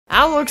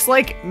That looks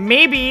like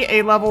maybe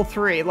a level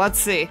 3. Let's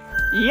see.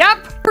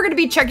 Yep, we're gonna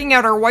be checking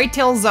out our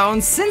whitetail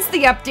zones since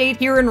the update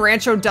here in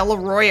Rancho Del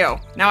Arroyo.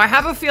 Now I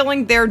have a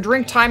feeling their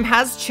drink time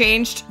has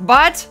changed,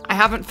 but I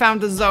haven't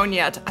found a zone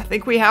yet. I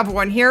think we have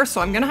one here, so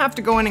I'm gonna have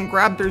to go in and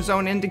grab their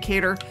zone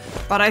indicator.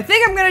 But I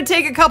think I'm gonna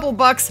take a couple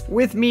bucks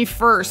with me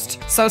first.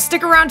 So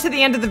stick around to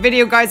the end of the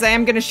video, guys. I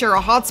am gonna share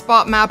a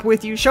hotspot map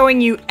with you,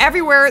 showing you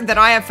everywhere that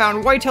I have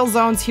found whitetail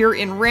zones here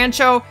in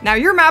Rancho. Now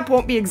your map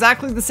won't be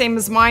exactly the same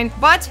as mine,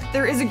 but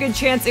there is a good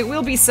chance it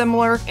will be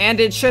similar, and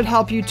it should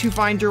help you to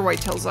find your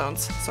whitetail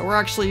zones. So we're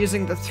actually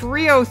using the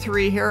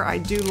 303 here. I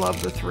do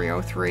love the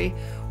 303.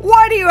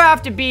 Why do you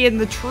have to be in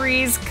the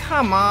trees?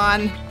 Come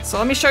on. So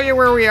let me show you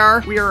where we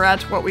are. We are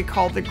at what we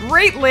call the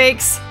Great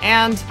Lakes,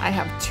 and I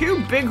have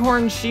 2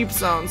 bighorn sheep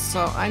zones,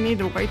 so I need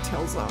a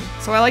whitetail zone.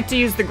 So I like to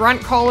use the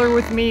grunt collar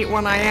with me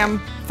when I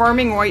am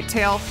farming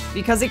whitetail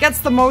because it gets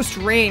the most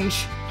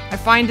range. I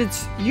find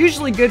it's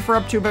usually good for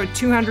up to about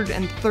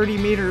 230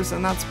 meters,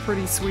 and that's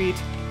pretty sweet.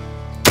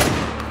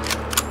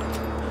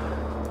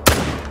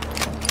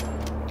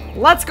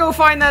 Let's go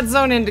find that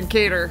zone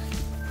indicator.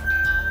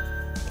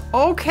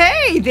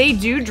 Okay, they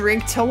do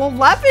drink till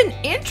 11.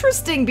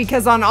 Interesting,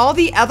 because on all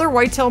the other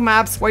whitetail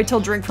maps,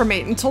 whitetail drink from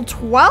 8 until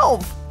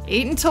 12.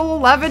 8 until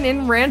 11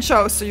 in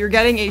Rancho, so you're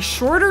getting a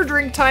shorter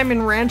drink time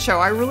in Rancho.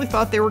 I really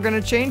thought they were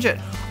gonna change it.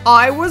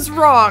 I was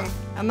wrong,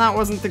 and that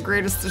wasn't the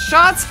greatest of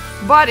shots,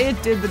 but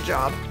it did the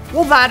job.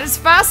 Well, that is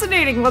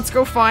fascinating. Let's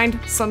go find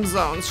some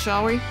zones,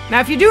 shall we? Now,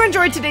 if you do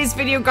enjoy today's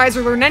video, guys,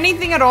 or learn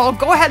anything at all,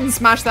 go ahead and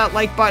smash that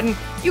like button.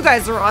 You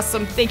guys are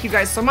awesome. Thank you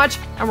guys so much,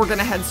 and we're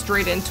gonna head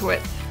straight into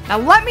it. Now,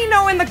 let me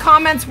know in the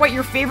comments what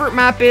your favorite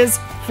map is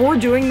for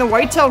doing the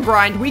whitetail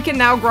grind. We can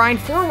now grind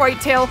for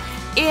whitetail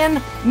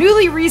in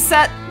newly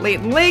reset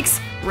Layton Lakes,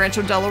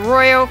 Rancho Del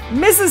Arroyo,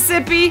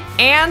 Mississippi,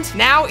 and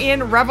now in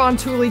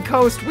Revontuli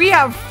Coast. We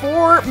have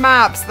 4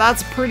 maps.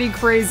 That's pretty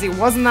crazy.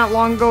 Wasn't that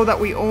long ago that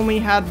we only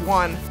had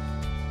 1.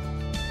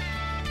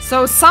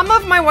 So some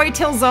of my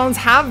whitetail zones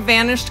have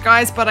vanished,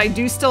 guys, but I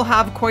do still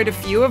have quite a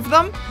few of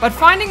them. But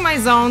finding my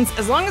zones,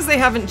 as long as they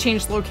haven't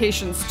changed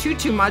locations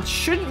too much,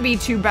 shouldn't be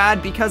too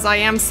bad because I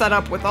am set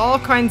up with all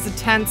kinds of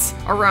tents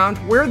around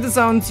where the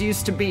zones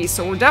used to be.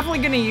 So we're definitely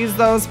going to use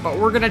those, but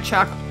we're going to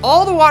check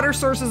all the water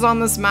sources on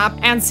this map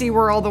and see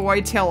where all the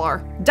whitetail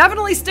are.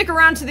 Definitely stick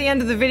around to the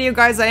end of the video,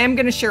 guys. I am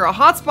going to share a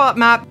hotspot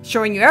map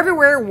showing you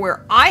everywhere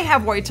where I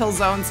have whitetail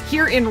zones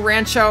here in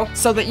Rancho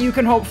so that you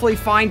can hopefully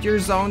find your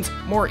zones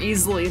more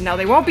easily. Now,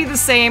 they won't be the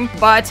same,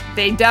 but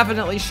they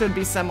definitely should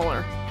be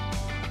similar.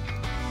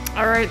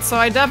 Alright, so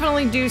I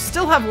definitely do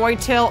still have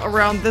whitetail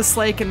around this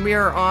lake, and we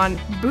are on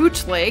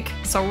Boot Lake.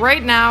 So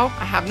right now,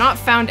 I have not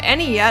found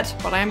any yet,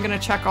 but I am going to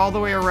check all the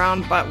way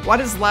around. But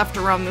what is left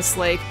around this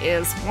lake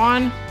is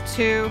 1,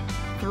 2,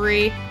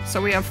 3.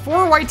 So we have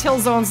 4 whitetail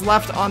zones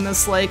left on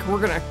this lake. We're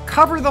gonna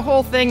cover the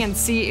whole thing and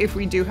see if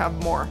we do have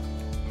more.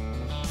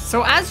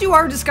 So as you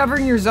are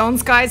discovering your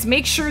zones, guys,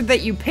 make sure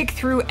that you pick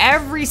through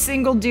every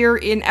single deer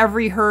in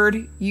every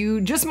herd. You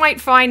just might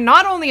find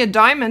not only a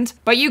diamond,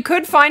 but you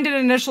could find an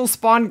initial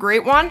spawn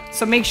great one.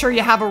 So make sure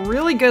you have a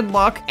really good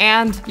look.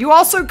 And you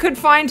also could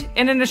find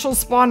an initial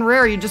spawn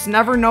rare. You just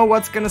never know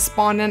what's gonna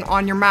spawn in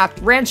on your map.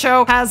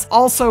 Rancho has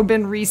also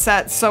been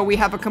reset, so we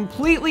have a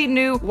completely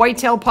new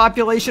whitetail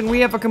population. We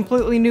have a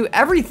completely new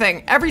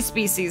everything. Every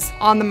species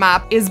on the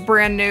map is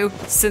brand new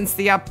since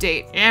the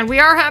update. And we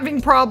are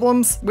having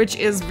problems, which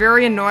is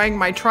very annoying.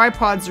 My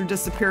tripods are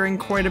disappearing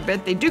quite a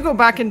bit. They do go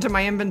back into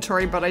my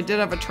inventory, but I did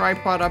have a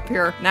tripod up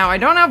here. Now, I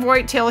don't have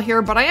whitetail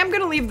here, but I am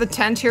gonna leave the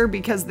tent here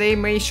because they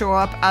may show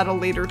up at a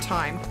later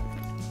time.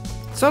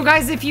 So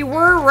guys, if you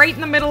were right in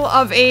the middle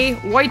of a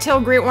Whitetail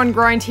Great One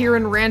Grind here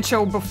in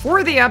Rancho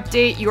before the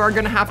update, you are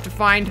going to have to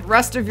find the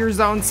rest of your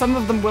zones. Some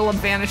of them will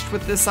have vanished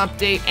with this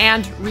update,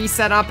 and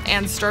reset up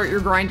and start your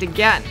grind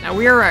again. Now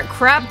we are at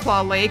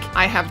Crabclaw Lake.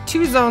 I have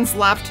 2 zones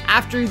left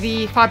after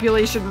the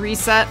population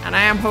reset, and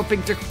I am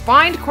hoping to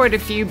find quite a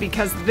few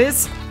because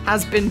this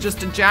has been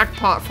just a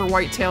jackpot for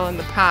whitetail in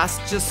the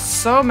past.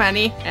 Just so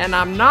many, and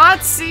I'm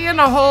not seeing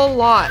a whole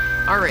lot.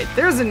 Alright,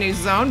 there's a new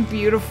zone.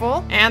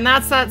 Beautiful. And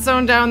that's that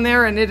zone down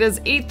there, and it is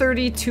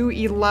 8:30 to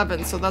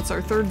 11, so that's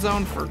our 3rd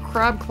zone for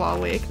Crabclaw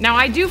Lake. Now,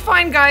 I do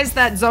find, guys,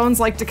 that zones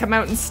like to come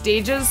out in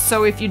stages,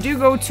 so if you do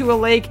go to a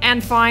lake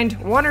and find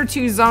 1 or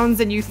 2 zones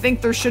and you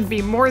think there should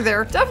be more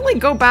there, definitely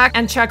go back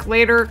and check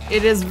later.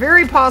 It is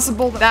very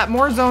possible that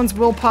more zones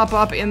will pop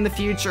up in the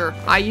future.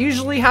 I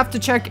usually have to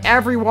check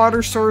every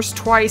water source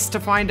twice to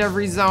find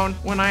every zone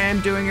when I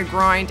am doing a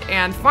grind,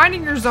 and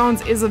finding your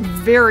zones is a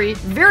very,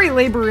 very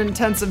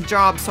labor-intensive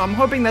job, so I'm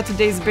hoping that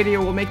today's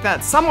video will make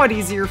that somewhat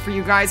easier for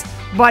you guys,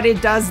 but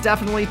it does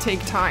definitely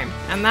take time.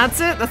 And that's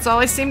it. That's all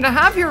I seem to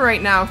have here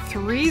right now.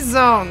 3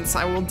 zones.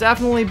 I will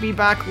definitely be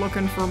back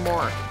looking for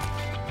more.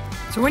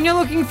 So when you're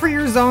looking for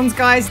your zones,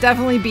 guys,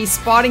 definitely be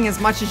spotting as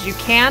much as you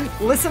can.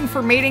 Listen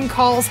for mating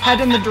calls.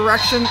 Head in the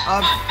direction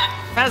of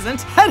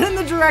pheasant, head in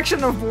the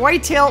direction of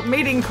whitetail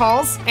mating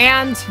calls.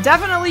 And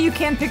definitely you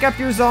can pick up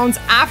your zones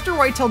after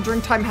whitetail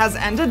drink time has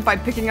ended by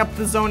picking up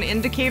the zone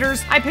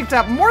indicators. I picked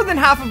up more than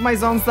half of my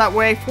zones that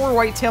way for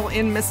whitetail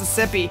in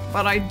Mississippi,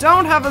 but I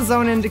don't have a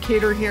zone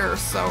indicator here,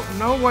 so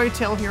no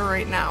whitetail here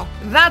right now.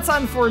 That's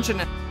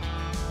unfortunate.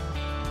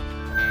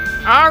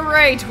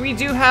 Alright, we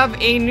do have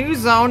a new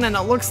zone and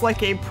it looks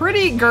like a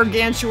pretty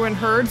gargantuan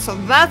herd, so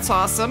that's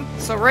awesome.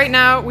 So right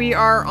now we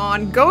are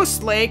on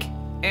Ghost Lake,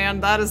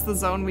 and that is the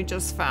zone we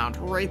just found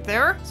right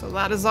there. So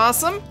that is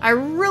awesome. I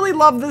really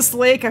love this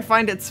lake. I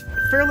find it's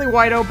fairly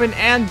wide open,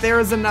 and there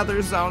is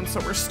another zone. So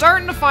we're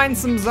starting to find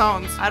some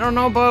zones. I don't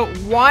know about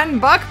one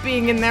buck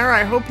being in there.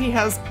 I hope he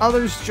has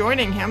others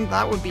joining him.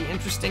 That would be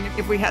interesting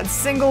if we had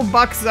single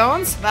buck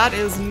zones. That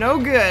is no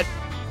good.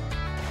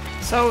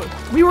 So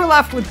we were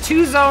left with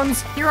 2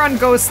 zones. Here on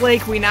Ghost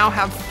Lake, we now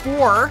have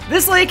 4.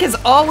 This lake has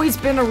always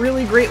been a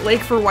really great lake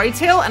for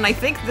whitetail, and I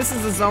think this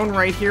is a zone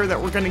right here that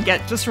we're gonna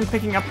get just from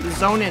picking up the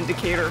zone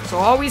indicator. So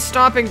always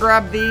stop and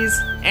grab these,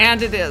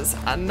 and it is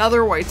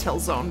another whitetail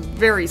zone.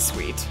 Very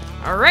sweet.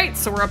 All right,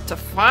 so we're up to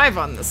 5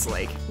 on this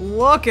lake.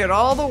 Look at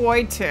all the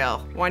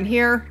whitetail. One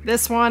here,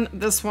 this one,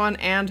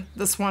 and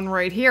this one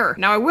right here.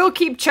 Now I will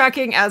keep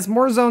checking as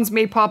more zones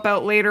may pop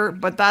out later,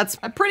 but that's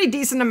a pretty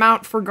decent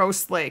amount for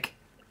Ghost Lake.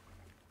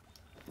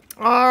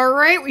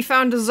 Alright, we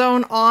found a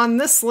zone on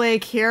this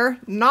lake here.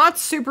 Not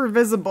super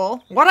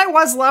visible. What I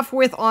was left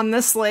with on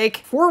this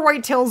lake for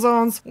whitetail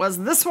zones was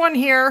this one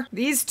here,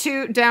 these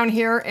 2 down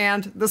here,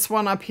 and this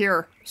one up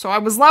here. So I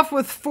was left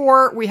with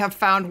 4. We have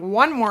found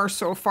 1 more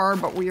so far,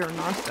 but we are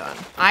not done.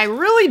 I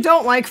really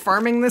don't like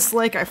farming this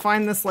lake. I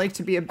find this lake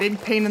to be a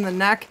big pain in the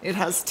neck. It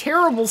has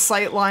terrible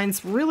sight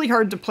lines, really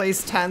hard to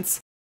place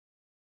tents.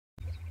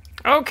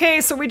 Okay,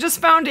 so we just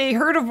found a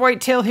herd of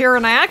whitetail here,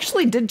 and I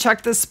actually did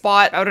check this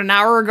spot about an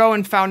hour ago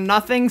and found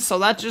nothing, so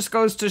that just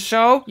goes to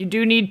show you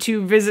do need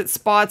to visit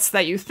spots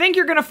that you think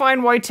you're gonna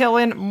find whitetail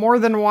in more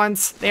than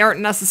once. They aren't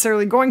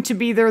necessarily going to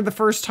be there the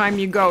first time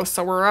you go.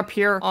 So we're up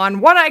here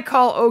on what I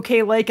call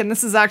OK Lake, and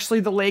this is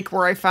actually the lake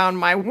where I found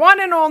my one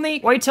and only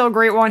Whitetail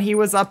Great One. He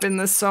was up in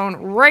this zone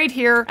right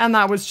here, and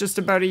that was just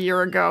about a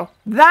year ago.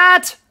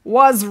 That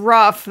was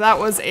rough. That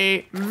was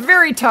a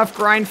very tough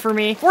grind for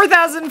me.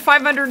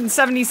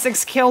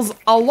 4,576 kills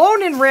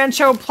alone in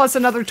Rancho, plus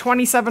another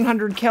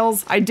 2,700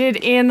 kills I did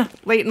in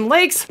Layton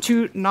Lakes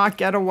to not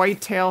get a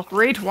Whitetail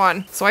Great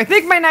One. So I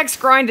think my next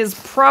grind is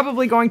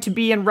probably going to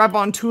be in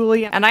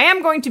Revontuli, and I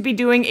am going to be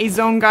doing a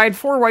zone guide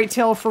for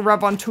whitetail for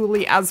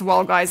Revontuli as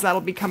well, guys.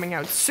 That'll be coming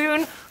out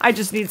soon. I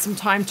just need some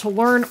time to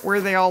learn where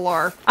they all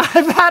are.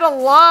 I've had a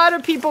lot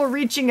of people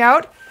reaching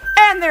out.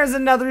 And there's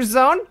another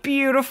zone,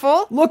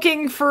 beautiful.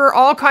 Looking for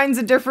all kinds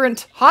of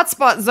different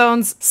hotspot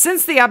zones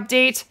since the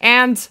update,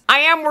 and I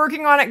am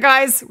working on it,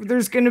 guys.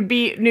 There's gonna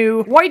be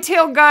new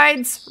whitetail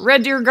guides,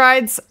 red deer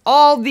guides,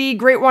 all the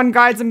Great One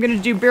guides. I'm gonna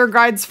do bear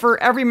guides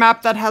for every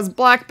map that has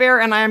black bear,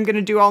 and I am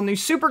gonna do all new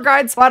super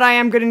guides, but I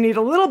am gonna need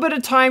a little bit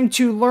of time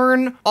to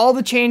learn all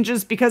the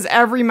changes because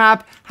every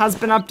map has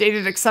been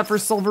updated except for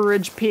Silver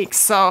Ridge Peak.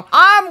 So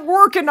I'm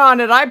working on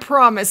it, I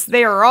promise.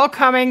 They are all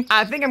coming.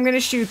 I think I'm gonna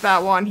shoot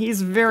that one.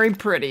 He's very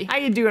pretty. How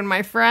you doing,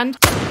 my friend?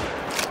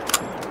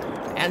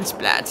 And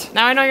splat.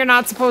 Now I know you're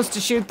not supposed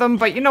to shoot them,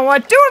 but you know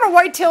what? Doing a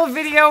whitetail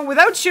video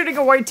without shooting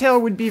a whitetail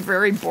would be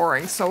very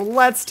boring. So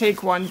let's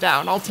take one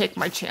down. I'll take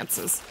my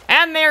chances.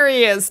 And there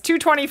he is,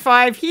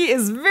 225. He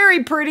is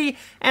very pretty,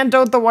 and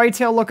don't the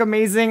whitetail look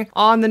amazing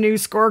on the new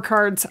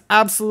scorecards?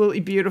 Absolutely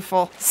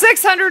beautiful.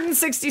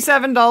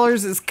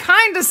 $667 is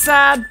kind of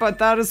sad, but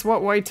that is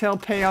what whitetail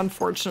pay,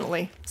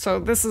 unfortunately. So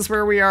this is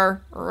where we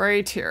are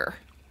right here.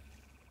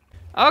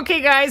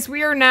 Okay guys,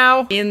 we are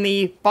now in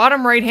the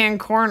bottom right hand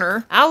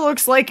corner. That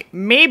looks like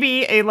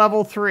maybe a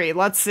level 3.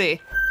 Let's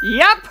see.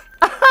 Yep!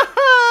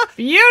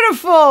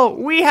 Beautiful!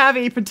 We have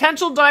a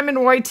potential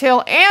diamond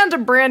whitetail and a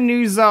brand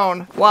new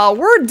zone. Well,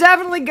 we're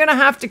definitely gonna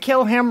have to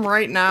kill him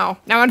right now.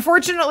 Now,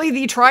 unfortunately,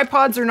 the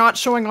tripods are not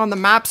showing on the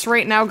maps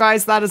right now,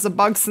 guys. That is a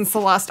bug since the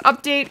last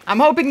update. I'm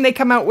hoping they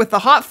come out with a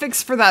hot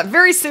fix for that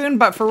very soon,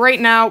 but for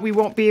right now, we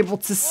won't be able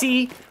to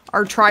see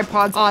our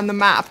tripods on the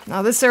map.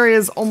 Now this area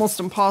is almost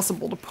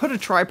impossible to put a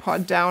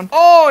tripod down.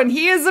 Oh, and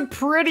he is a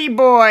pretty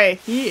boy.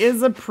 He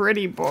is a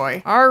pretty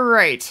boy. All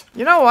right.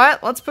 You know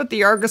what? Let's put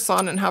the Argus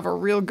on and have a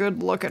real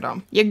good look at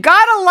him. You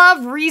gotta love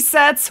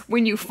resets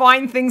when you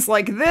find things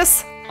like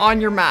this on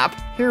your map.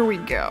 Here we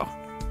go.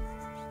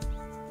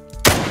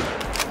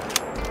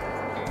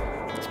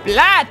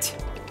 Splat!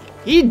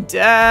 He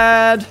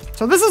dead.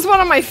 So this is one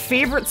of my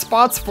favorite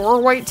spots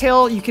for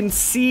whitetail. You can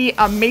see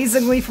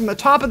amazingly from the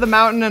top of the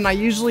mountain, and I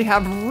usually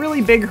have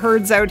really big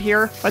herds out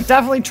here. But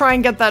definitely try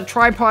and get that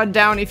tripod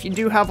down if you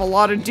do have a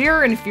lot of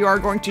deer and if you are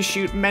going to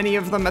shoot many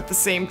of them at the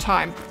same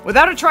time.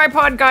 Without a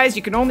tripod, guys,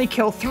 you can only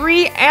kill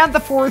 3, and the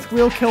 4th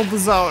will kill the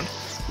zone.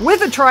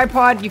 With a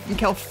tripod, you can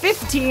kill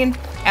 15,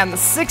 and the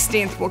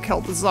 16th will kill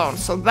the zone.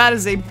 So that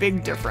is a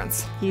big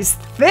difference. He's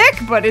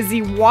thick, but is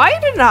he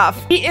wide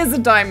enough? He is a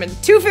diamond.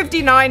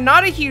 259,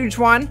 not a huge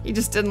one. He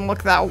just didn't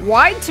look that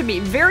wide to me.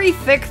 Very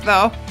thick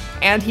though.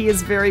 and he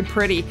is very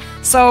pretty.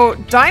 So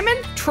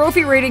diamond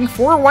trophy rating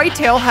for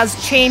whitetail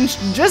has changed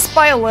just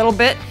by a little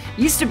bit.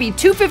 Used to be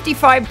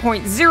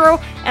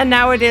 255.0 and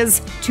now it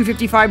is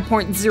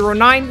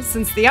 255.09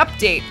 since the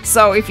update.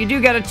 So if you do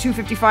get a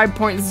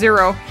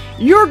 255.0,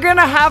 you're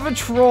gonna have a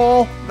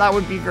troll. That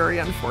would be very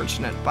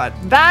unfortunate, but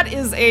that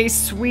is a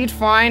sweet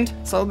find.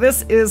 So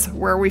this is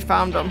where we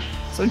found him.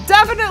 So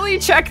definitely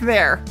check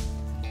there.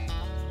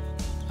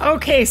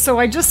 Okay, so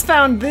I just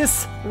found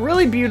this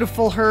really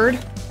beautiful herd,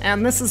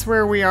 and this is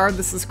where we are.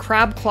 This is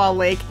Crab Claw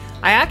Lake.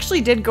 I actually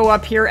did go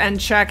up here and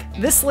check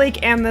this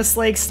lake and this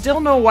lake,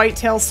 still no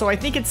whitetail, so I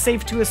think it's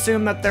safe to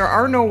assume that there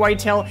are no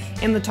whitetail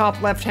in the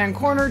top left-hand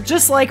corner,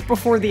 just like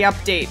before the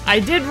update. I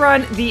did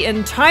run the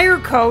entire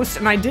coast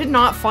and I did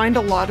not find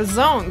a lot of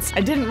zones.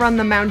 I didn't run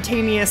the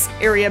mountainous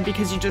area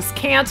because you just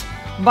can't,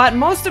 but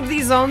most of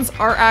these zones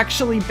are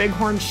actually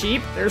bighorn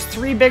sheep. There's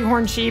 3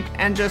 bighorn sheep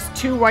and just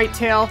 2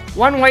 whitetail.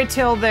 1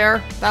 whitetail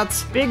there,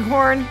 that's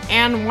bighorn,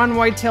 and 1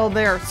 whitetail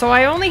there. So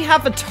I only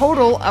have a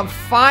total of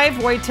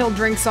 5 whitetail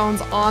drink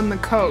zones on the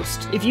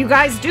coast. If you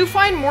guys do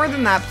find more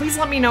than that, please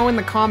let me know in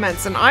the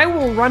comments and I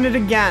will run it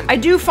again. I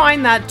do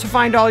find that to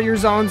find all your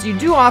zones, you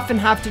do often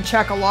have to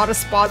check a lot of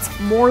spots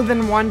more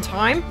than one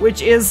time,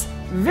 which is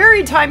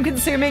very time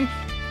consuming.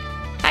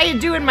 How you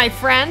doing, my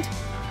friend?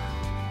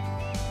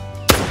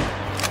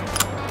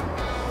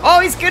 Oh,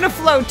 he's gonna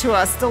float to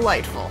us.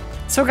 Delightful.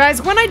 So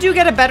guys, when I do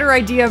get a better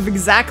idea of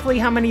exactly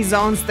how many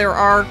zones there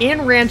are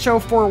in Rancho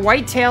for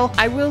whitetail,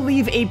 I will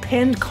leave a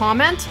pinned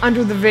comment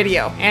under the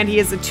video. And he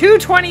is a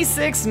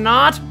 226,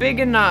 not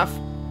big enough.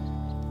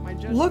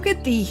 Look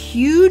at the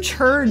huge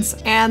herds,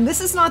 and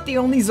this is not the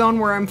only zone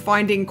where I'm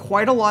finding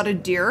quite a lot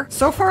of deer.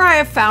 So far I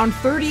have found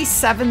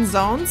 37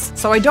 zones,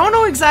 so I don't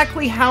know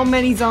exactly how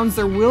many zones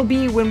there will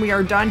be when we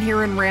are done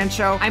here in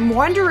Rancho. I'm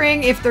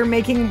wondering if they're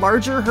making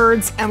larger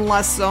herds and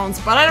less zones,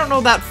 but I don't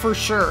know that for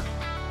sure.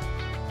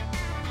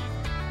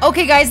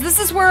 Okay guys, this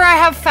is where I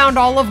have found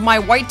all of my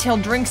whitetail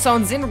drink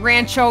zones in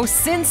Rancho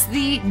since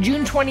the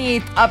June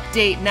 28th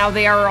update. Now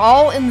they are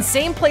all in the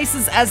same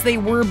places as they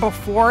were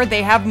before.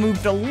 They have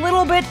moved a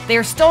little bit.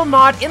 They're still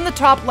not in the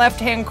top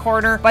left-hand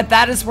corner, but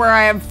that is where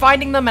I am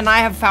finding them, and I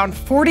have found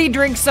 40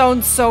 drink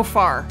zones so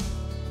far.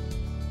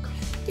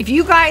 If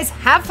you guys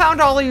have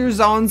found all of your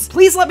zones,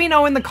 please let me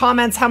know in the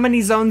comments how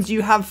many zones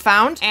you have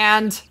found,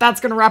 and that's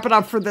gonna wrap it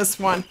up for this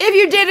one. If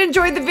you did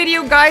enjoy the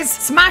video, guys,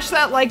 smash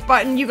that like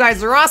button. You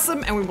guys are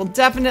awesome, and we will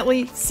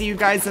definitely see you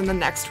guys in the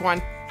next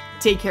one.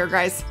 Take care,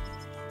 guys.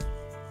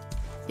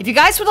 If you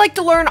guys would like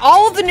to learn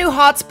all of the new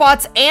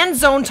hotspots and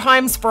zone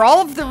times for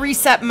all of the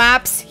reset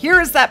maps,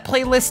 here is that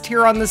playlist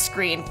here on the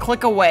screen.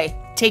 Click away.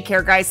 Take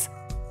care, guys.